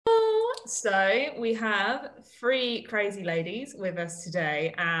So we have three crazy ladies with us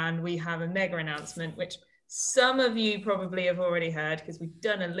today, and we have a mega announcement, which some of you probably have already heard because we've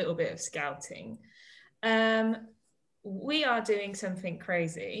done a little bit of scouting. We are doing something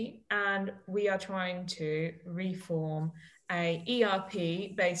crazy, and we are trying to reform a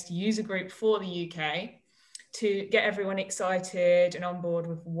ERP-based user group for the UK to get everyone excited and on board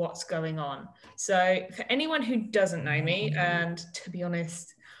with what's going on. So for anyone who doesn't know me, and to be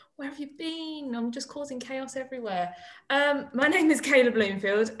honest, where have you been? I'm just causing chaos everywhere. My name is Kayla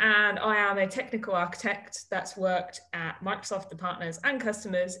Bloomfield, and I am a technical architect that's worked at Microsoft, the partners and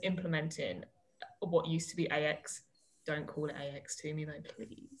customers implementing what used to be AX. Don't call it AX to me though,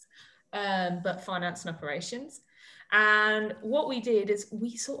 please. But finance and operations. And what we did is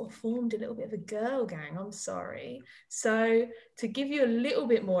we sort of formed a little bit of a girl gang, I'm sorry. So to give you a little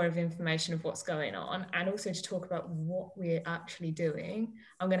bit more of information of what's going on, and also to talk about what we're actually doing,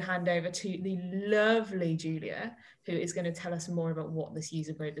 I'm going to hand over to the lovely Julia, who is going to tell us more about what this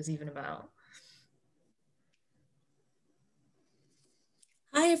user group is even about.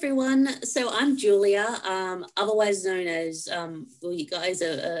 Hi everyone, so I'm Julia, otherwise known as, well, you guys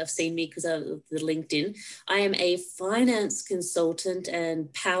have seen me because of the LinkedIn. I am a finance consultant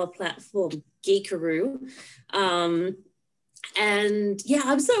and power platform geekaroo. And yeah,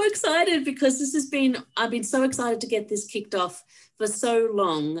 I'm so excited because I've been so excited to get this kicked off for so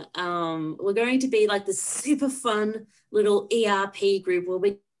long. We're going to be like this super fun little ERP group where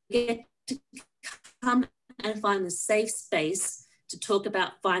we get to come and find a safe space to talk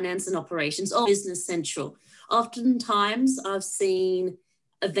about finance and operations or business central. Oftentimes I've seen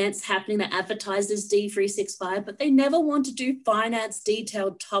events happening that advertise as D365, but they never want to do finance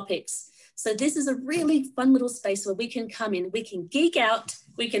detailed topics. So this is a really fun little space where we can come in, we can geek out,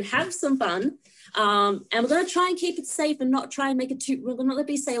 we can have some fun. And we're gonna try and keep it safe and not try and make it we're gonna let it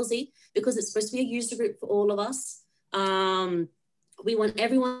be salesy because it's supposed to be a user group for all of us. We want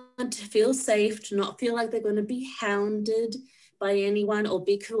everyone to feel safe, to not feel like they're gonna be hounded by anyone or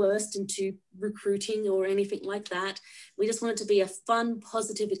be coerced into recruiting or anything like that. We just want it to be a fun,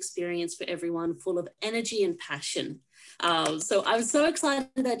 positive experience for everyone, full of energy and passion. So I'm so excited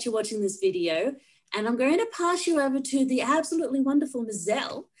that you're watching this video, and I'm going to pass you over to the absolutely wonderful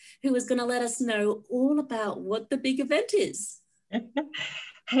Mizelle, who is going to let us know all about what the big event is.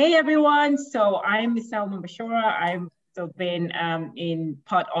 Hey everyone, so I'm Mizelle Mubashora. I've also been in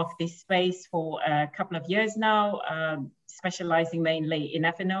part of this space for a couple of years now, specializing mainly in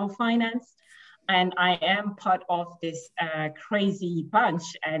F&O finance. And I am part of this crazy bunch,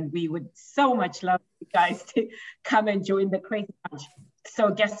 and we would so much love you guys to come and join the crazy bunch.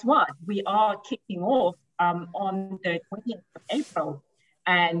 So guess what? We are kicking off on the 20th of April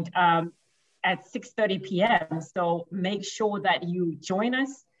and at 6:30 p.m. So make sure that you join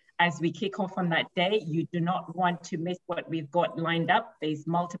us as we kick off on that day. You do not want to miss what we've got lined up. There's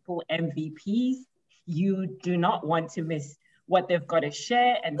multiple MVPs. You do not want to miss what they've got to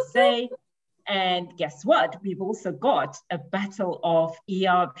share and say. And guess what? We've also got a battle of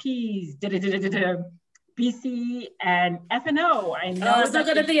ERPs, PC and F&O. I know it's not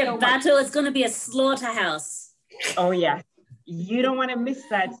going to be a battle, it's going to be a slaughterhouse. Oh yeah, you don't want to miss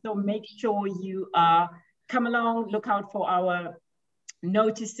that. So make sure you come along, look out for our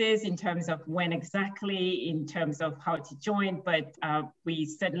notices in terms of when exactly, in terms of how to join, but we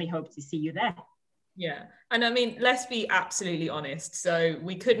certainly hope to see you there. Yeah, and I mean, let's be absolutely honest. So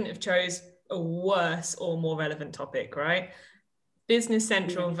we couldn't have chose a worse or more relevant topic, right? Business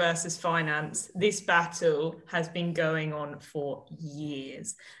Central versus finance. This battle has been going on for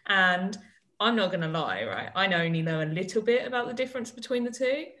years. And I'm not going to lie, right? I only know a little bit about the difference between the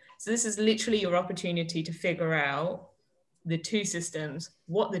two. So this is literally your opportunity to figure out the two systems,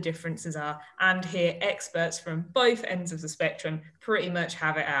 what the differences are, and hear experts from both ends of the spectrum pretty much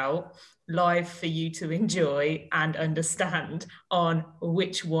have it out live for you to enjoy and understand on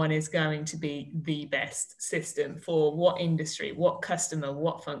which one is going to be the best system for what industry, what customer,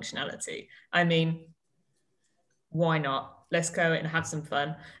 what functionality. I mean, why not? Let's go and have some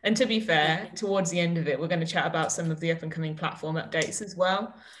fun. And to be fair, towards the end of it, we're going to chat about some of the up and coming platform updates as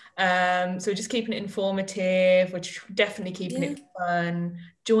well. So just keeping it informative, we're definitely keeping it fun.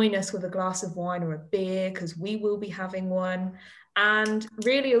 Join us with a glass of wine or a beer, because we will be having one. And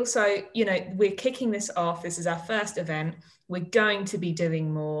really also, you know, we're kicking this off. This is our first event. We're going to be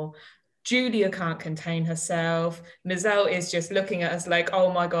doing more. Julia can't contain herself. Mizelle is just looking at us like,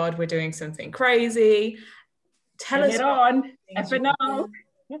 oh my God, we're doing something crazy. Tell us on. F&O.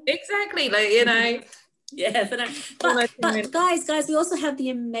 Exactly, like, you know. Yeah, but guys, we also have the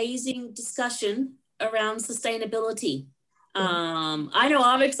amazing discussion around sustainability. I know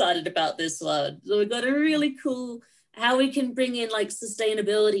I'm excited about this one. So we've got a really cool how we can bring in like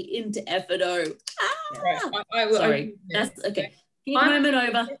sustainability into F&O. Sorry, that's okay. Geek moment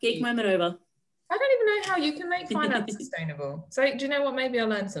over. Geek moment over. I don't even know how you can make finance sustainable. So do you know what? Maybe I'll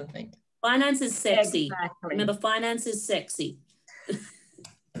learn something. Finance is sexy. Exactly. Remember, finance is sexy.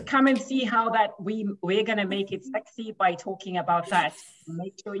 Come and see how that we're going to make it sexy by talking about that.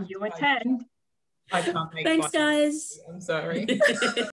 Make sure you attend. I can't make Thanks, guys. I'm sorry.